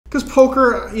Because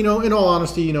poker, you know, in all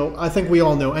honesty, you know, I think we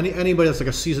all know, anybody that's like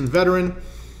a seasoned veteran,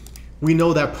 we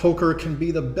know that poker can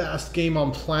be the best game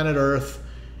on planet Earth.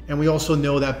 And we also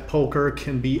know that poker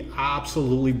can be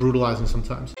absolutely brutalizing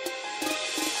sometimes.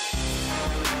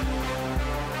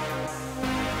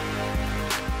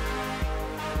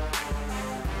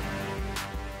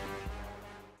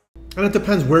 And it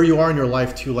depends where you are in your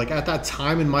life too. Like at that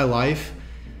time in my life,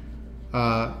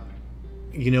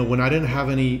 you know, when I didn't have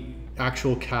any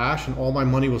actual cash and all my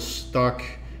money was stuck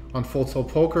on full tilt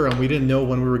poker and we didn't know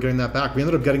when we were getting that back. We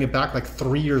ended up getting it back like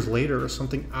 3 years later or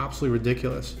something absolutely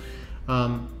ridiculous.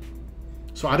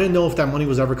 So I didn't know if that money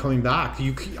was ever coming back.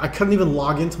 I couldn't even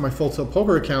log into my full tilt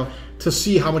poker account to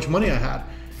see how much money I had.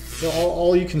 You know,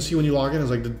 all you can see when you log in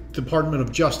is like the Department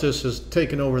of Justice has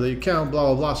taken over the account, blah,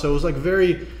 blah, blah. So it was like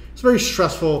it's a very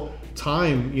stressful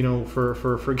time, you know,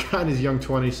 for a guy in his young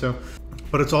 20s. So,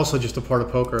 but it's also just a part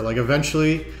of poker. Like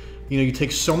eventually, you know, you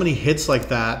take so many hits like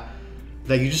that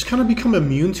you just kind of become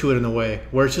immune to it in a way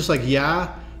where it's just like,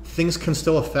 yeah, things can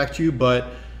still affect you, but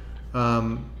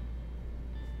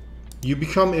you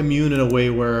become immune in a way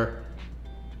where,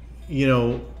 you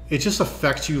know, it just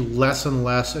affects you less and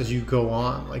less as you go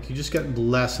on. Like you just get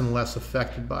less and less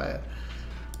affected by it.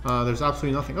 There's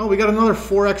absolutely nothing. Oh, we got another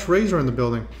 4X raiser in the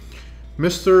building.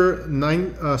 Mr.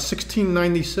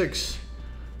 1696.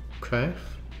 Okay.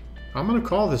 I'm going to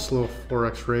call this little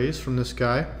 4X raise from this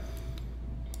guy.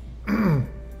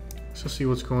 Let's just see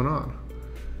what's going on.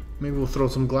 Maybe we'll throw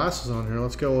some glasses on here.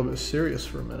 Let's get a little bit serious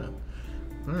for a minute.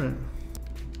 All right.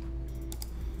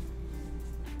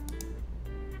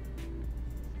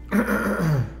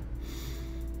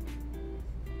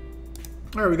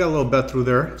 All right, we got a little bet through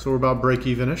there, so we're about break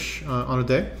even-ish on a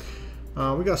day.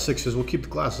 We got sixes. We'll keep the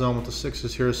glasses on with the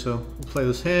sixes here, so we'll play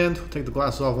this hand. We'll take the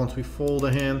glasses off once we fold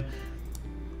a hand.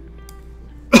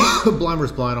 Blind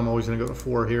versus blind, I'm always going to go to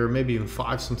 4 here, maybe even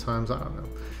 5 sometimes. I don't know.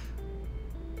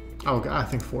 Oh, I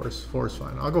think 4 is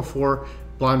fine. I'll go 4,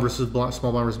 blind versus blind,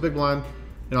 small blind versus big blind,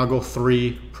 and I'll go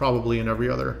 3 probably in every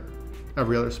other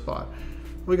spot.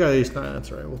 We got ace 9.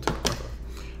 That's all right. We'll take that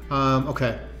off.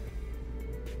 Okay.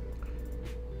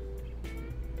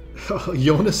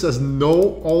 Jonas says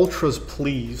no ultras,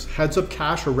 please. Heads up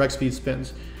cash or rec speed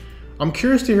spins. I'm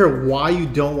curious to hear why you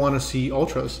don't want to see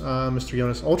ultras, Mr.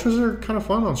 Jonas. Ultras are kind of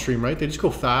fun on stream, right? They just go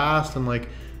fast and like,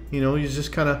 you know, you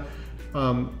just kind of,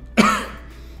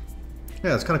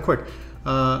 yeah, it's kind of quick.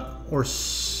 Or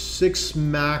 6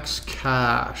 max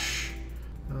cash.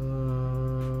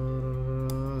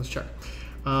 Let's check.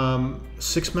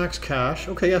 6 max cash.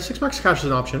 Okay, yeah, 6 max cash is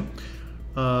an option.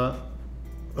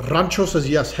 Rancho says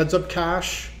yes, heads up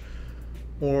cash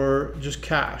or just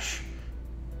cash.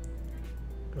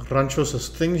 Rancho says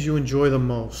things you enjoy the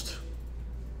most.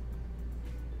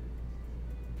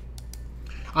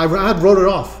 I wrote it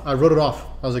off. I wrote it off.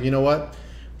 I was like, you know what?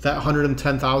 That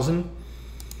 110,000,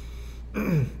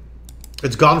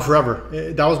 it's gone forever.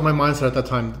 That was my mindset at that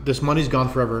time. This money's gone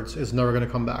forever. It's never going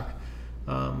to come back.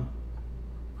 I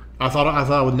thought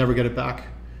I would never get it back.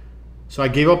 So I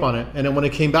gave up on it, and then when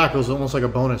it came back, it was almost like a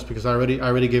bonus because I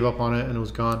already gave up on it and it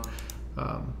was gone.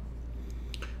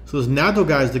 So this Nado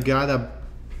guy is the guy that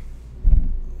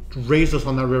raised us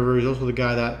on that river. He's also the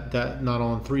guy that not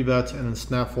on 3 bets and then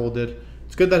snap folded.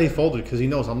 It's good that he folded because he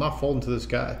knows I'm not folding to this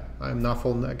guy. I'm not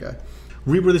folding that guy.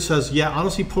 Rebrother says, yeah,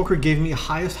 honestly, poker gave me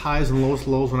highest highs and lowest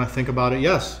lows when I think about it.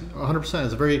 Yes, 100%.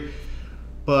 It's very,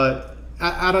 but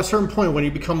at a certain point when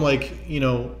you become like, you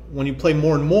know, when you play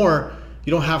more and more, you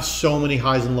don't have so many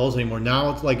highs and lows anymore. Now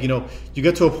it's like, you know, you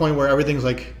get to a point where everything's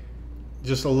like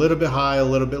just a little bit high, a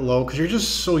little bit low, because you're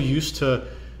just so used to,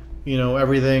 you know,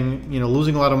 everything, you know,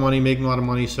 losing a lot of money, making a lot of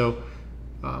money. So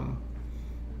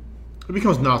it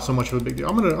becomes not so much of a big deal.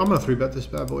 I'm gonna 3-bet this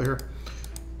bad boy here.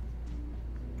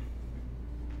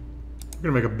 We're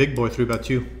gonna make a big boy 3-bet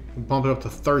too. We'll bump it up to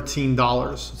 $13.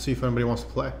 Let's see if anybody wants to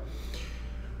play.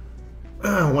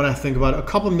 When I think about it, a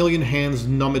couple million hands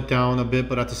numb it down a bit,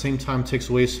 but at the same time takes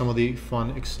away some of the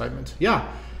fun excitement.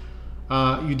 Yeah,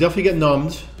 you definitely get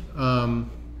numbed. But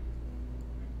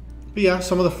yeah,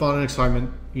 some of the fun and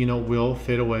excitement, you know, will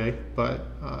fade away. But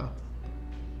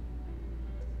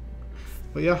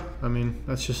yeah, I mean,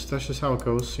 that's just how it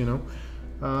goes, you know.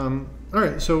 All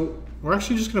right, so we're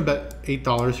actually just gonna bet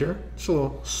 $8 here. It's a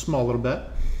little small little bet.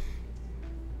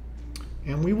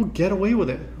 And we will get away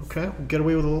with it, okay? We'll get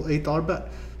away with a little $8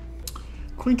 bet.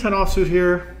 Queen 10 offsuit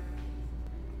here.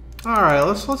 All right,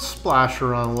 let's splash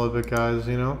around a little bit, guys,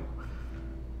 you know?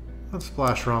 Let's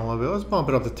splash around a little bit. Let's bump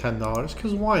it up to $10,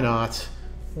 because why not?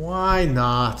 Why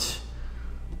not?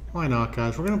 Why not,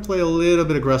 guys? We're going to play a little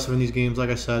bit aggressive in these games,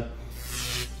 like I said.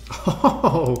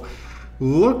 Oh,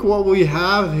 Look what we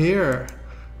have here.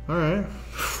 All right,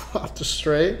 flop the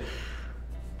straight.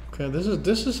 Okay,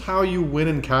 this is how you win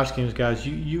in cash games, guys.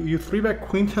 You 3-bet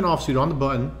queen 10 offsuit on the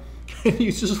button, and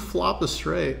you just flop a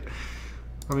straight.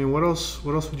 I mean, what else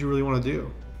would you really want to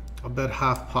do? I'll bet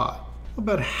half pot. I'll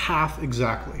bet half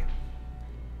exactly.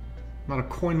 Not a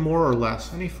coin more or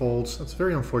less. And he folds. That's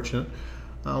very unfortunate.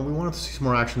 We wanted to see some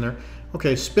more action there.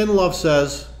 Okay, Spin Love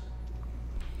says,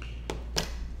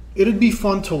 it'd be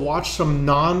fun to watch some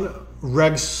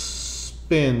non-reg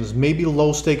spins, maybe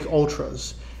low-stake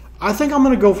ultras. I think I'm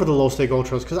going to go for the low-stake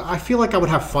ultras because I feel like I would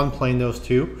have fun playing those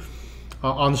too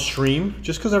on stream,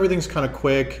 just because everything's kind of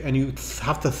quick and you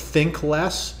have to think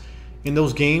less in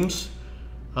those games.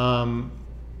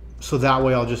 So that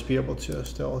way I'll just be able to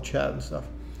still chat and stuff.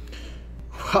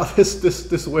 Wow,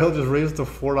 this whale just raised to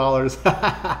 $4.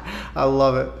 I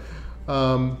love it.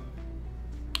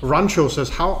 Rancho says,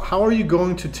 how are you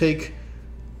going to take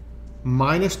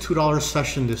 -$2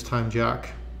 session this time,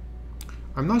 Jack?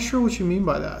 I'm not sure what you mean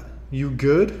by that. You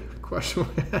good? Question.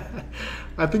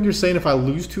 I think you're saying if I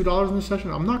lose $2 in the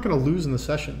session. I'm not going to lose in the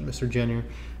session, Mr. Jenner.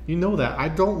 You know that. I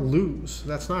don't lose.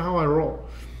 That's not how I roll.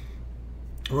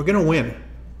 We're going to win.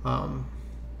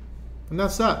 And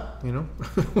that's that, you know.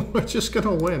 We're just going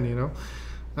to win, you know.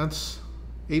 That's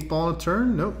 8 ball in a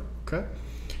turn. Nope. Okay.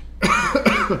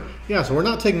 Yeah, so we're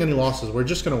not taking any losses. We're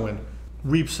just going to win.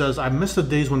 Reap says, I miss the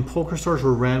days when poker stars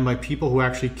were ran by people who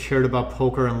actually cared about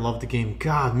poker and loved the game.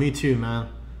 God, me too, man.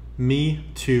 Me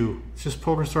too. It's just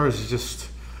poker stars is just,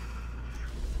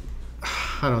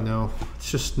 I don't know.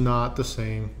 It's just not the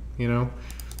same, you know?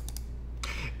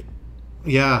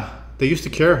 Yeah, they used to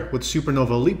care with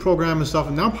Supernova Elite program and stuff.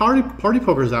 And now party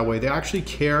poker is that way. They actually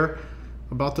care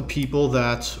about the people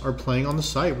that are playing on the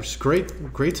site, which is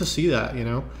great. Great to see that, you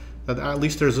know? That at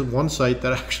least there's one site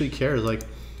that actually cares. Like,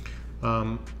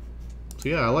 so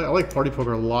yeah, I like party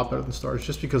poker a lot better than stars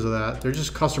just because of that. They're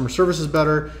just customer service is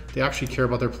better. They actually care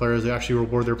about their players. They actually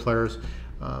reward their players.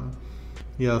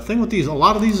 Yeah, the thing with these, a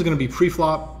lot of these is going to be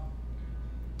pre-flop.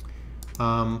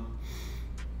 We're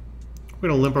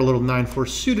going to limp our little 9-4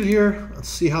 suited here. Let's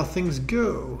see how things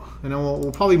go. And then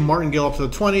we'll probably martingale up to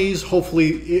the 20s. Hopefully,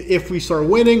 if we start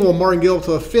winning, we'll martingale up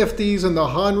to the 50s and the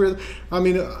 100s. I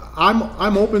mean,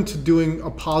 I'm open to doing a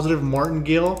positive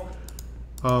martingale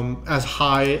as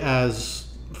high as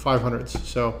 500s.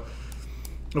 So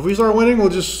if we start winning, we'll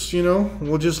just, you know,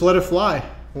 we'll just let it fly.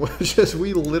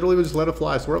 We literally will just let it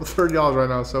fly. So we're up $30 right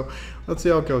now. So let's see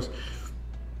how it goes.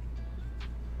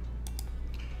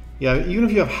 Yeah, even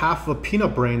if you have half of a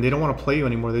peanut brain, they don't want to play you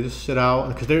anymore. They just sit out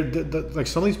because they're like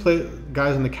some of these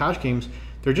guys in the cash games.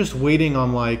 They're just waiting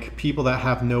on like people that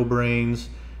have no brains,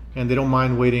 and they don't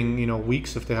mind waiting, you know,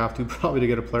 weeks if they have to, probably to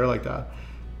get a player like that.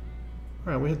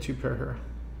 All right, we had 2 pair here.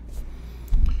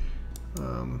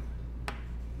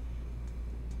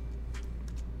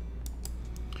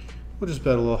 We'll just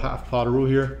bet a little half potteroo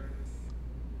here,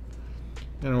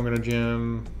 and we're gonna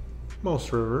jam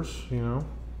most rivers, you know.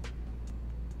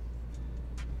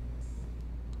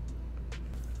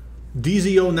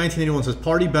 DZO1981 says,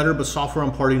 party better, but software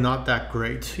on party not that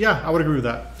great. Yeah, I would agree with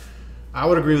that. I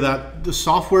would agree with that. The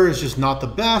software is just not the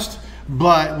best,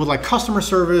 but with like customer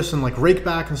service and like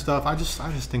rakeback and stuff, I just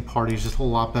think party is just a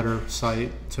lot better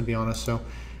site, to be honest. So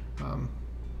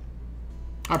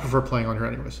I prefer playing on here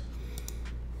anyways.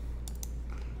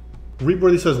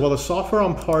 Reapworthy says, well, the software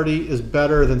on party is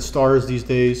better than stars these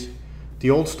days. The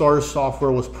old stars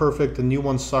software was perfect. The new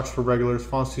one sucks for regulars.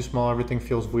 Font's too small. Everything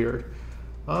feels weird.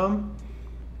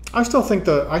 I still think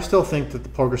that the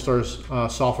PokerStars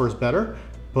software is better,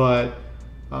 but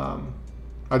I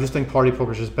just think Party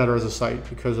Poker is just better as a site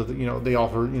because of the, you know, they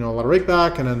offer, you know, a lot of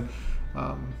rakeback, and then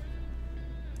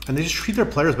and they just treat their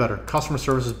players better. Customer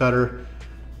service is better.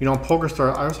 You know, on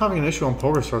PokerStars, I was having an issue on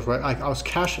PokerStars, right? I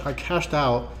cashed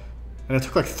out, and it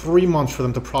took like 3 months for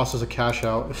them to process a cash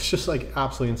out. It's just like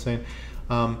absolutely insane.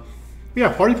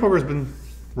 Yeah, Party Poker has been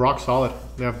rock solid.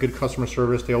 They have good customer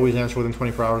service. They always answer within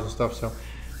 24 hours and stuff. So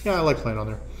yeah, I like playing on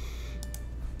there.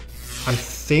 I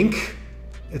think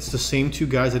it's the same 2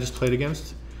 guys I just played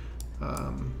against.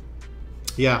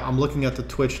 Yeah, I'm looking at the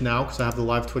Twitch now because I have the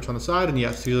live Twitch on the side, and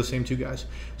yes, these are the same 2 guys.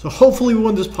 So hopefully we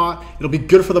win this pot. It'll be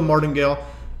good for the martingale,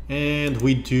 and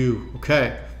we do.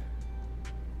 Okay.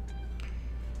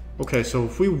 Okay, so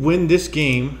if we win this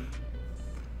game,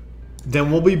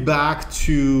 then we'll be back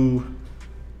to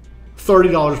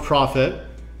 $30 profit.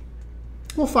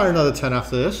 We'll fire another 10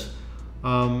 after this.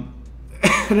 And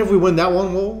if we win that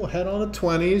one, we'll head on to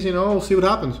 20s, you know, we'll see what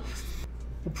happens.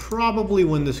 We'll probably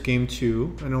win this game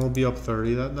too, and then we'll be up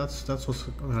 30. That's what's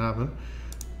gonna happen.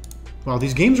 Wow,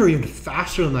 these games are even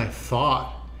faster than I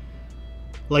thought.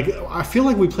 Like, I feel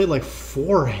like we played like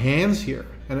 4 hands here,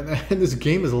 and this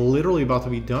game is literally about to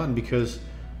be done because,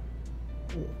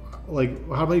 like,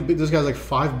 how many? This guy's like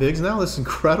 5 bigs now. This is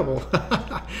incredible.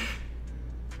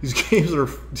 These games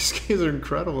are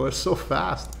incredible. They're so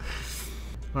fast.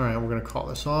 All right, we're gonna call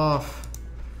this off.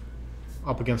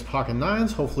 Up against pocket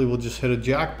 9s. Hopefully, we'll just hit a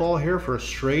jack ball here for a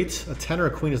straight. A 10 or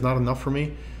a queen is not enough for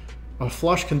me. A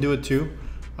flush can do it too.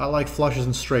 I like flushes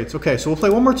and straights. Okay, so we'll play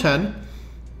one more 10.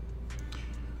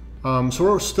 So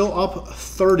we're still up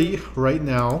 30 right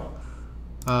now.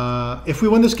 If we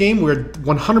win this game, we're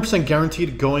 100%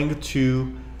 guaranteed going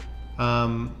to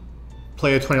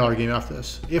play a $20 game after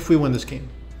this. If we win this game.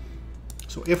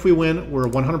 So if we win, we're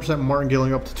 100%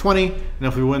 martingaling up to 20. And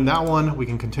if we win that one, we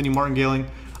can continue martingaling.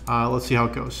 Let's see how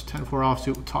it goes. 10-4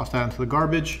 offsuit, we'll toss that into the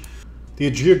garbage.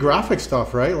 The geographic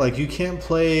stuff, right? Like, you can't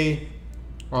play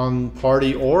on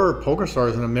Party or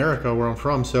PokerStars in America, where I'm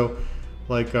from. So,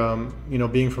 like, you know,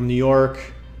 being from New York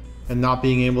and not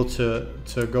being able to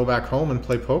go back home and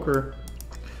play poker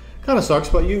kind of sucks.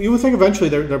 But you would think eventually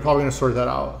they're probably going to sort that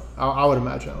out. I would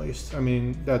imagine, at least. I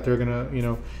mean, that they're going to, you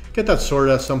know, get that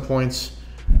sorted at some points.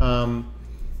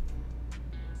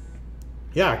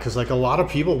 Yeah, because, like, a lot of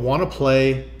people want to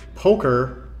play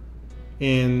poker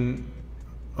in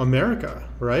America,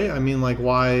 right? I mean, like,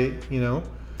 why, you know,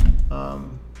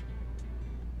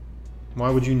 why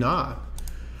would you not?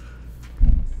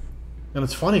 And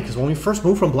it's funny because when we first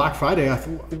moved from Black Friday,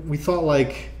 we thought,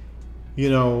 like, you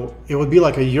know, it would be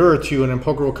like a year or two and then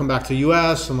poker will come back to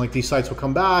US and, like, these sites will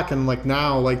come back. And, like,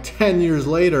 now, like, 10 years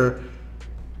later,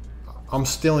 I'm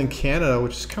still in Canada,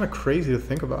 which is kind of crazy to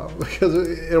think about, because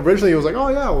originally it was like, oh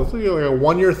yeah, well, it's like a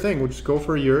 1-year thing. We'll just go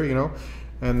for a year, you know,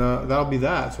 and that'll be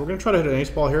that. So we're gonna try to hit an ace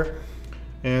ball here,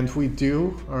 and if we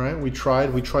do, all right, we tried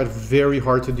very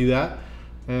hard to do that,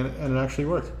 and it actually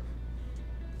worked.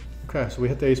 Okay, so we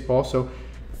hit the ace ball. So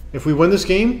if we win this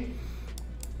game,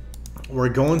 we're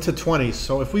going to 20.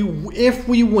 So if we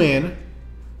win,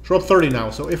 we're up 30 now.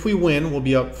 So if we win, we'll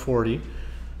be up 40.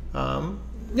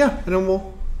 Yeah, and then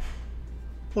we'll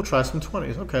try some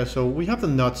 20s. Okay, so we have the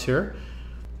nuts here.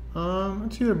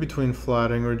 It's either between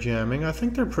flatting or jamming. I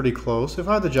think they're pretty close. If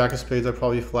I had the jack of spades, I'd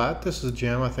probably flat. This is a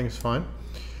jam. I think it's fine.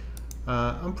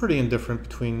 I'm pretty indifferent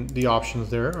between the options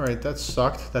there. All right, that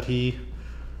sucked that he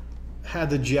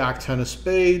had the jack 10 of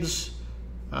spades.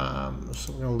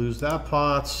 So we're gonna lose that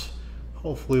pot.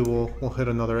 Hopefully we'll hit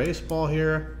another ace ball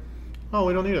here. Oh,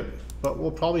 we don't need it, but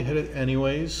we'll probably hit it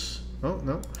anyways. Oh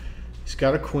no, he's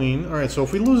got a queen. All right, so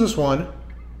if we lose this one,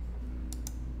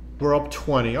 we're up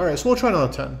 20. All right, so we'll try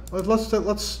another 10.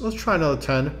 Let's try another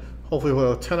 10. Hopefully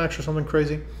we'll have a 10x or something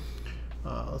crazy.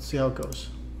 Let's see how it goes.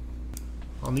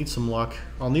 I'll need some luck.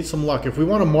 If we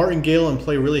want to martingale and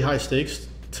play really high stakes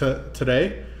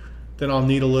today, then I'll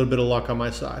need a little bit of luck on my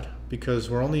side, because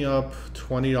we're only up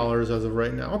 $20 as of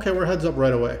right now. Okay, we're heads up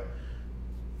right away,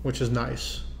 which is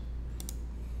nice.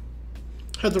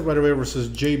 Heads up right away versus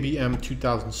JBM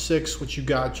 2006. What you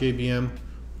got, JBM?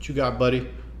 What you got, buddy?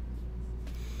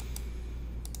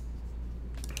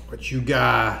 What you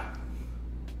got?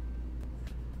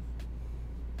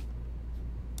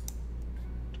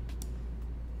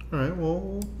 All right, well,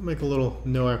 we'll make a little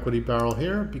no equity barrel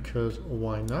here, because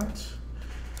why not?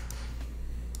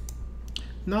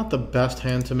 Not the best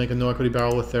hand to make a no equity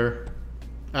barrel with there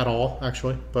at all,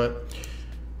 actually, but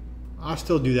I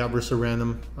still do that versus a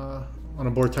random on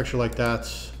a board texture like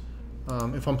that.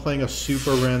 If I'm playing a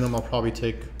super random, I'll probably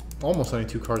take almost any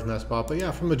 2 cards in that spot. But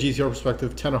yeah, from a GTR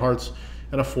perspective, 10 of hearts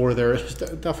and a 4 there is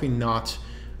definitely not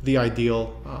the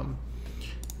ideal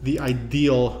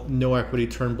no equity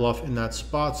turn bluff in that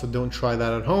spot. So don't try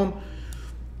that at home.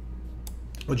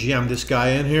 We'll jam this guy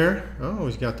in here. Oh,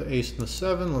 he's got the ace and the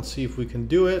 7. Let's see if we can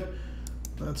do it.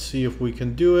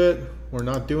 We're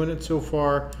not doing it so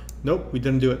far. Nope, we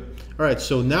didn't do it. All right,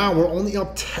 so now we're only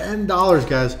up $10,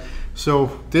 guys.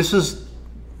 So this is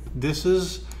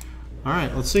all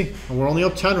right. Let's see. We're only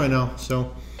up 10 right now.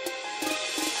 So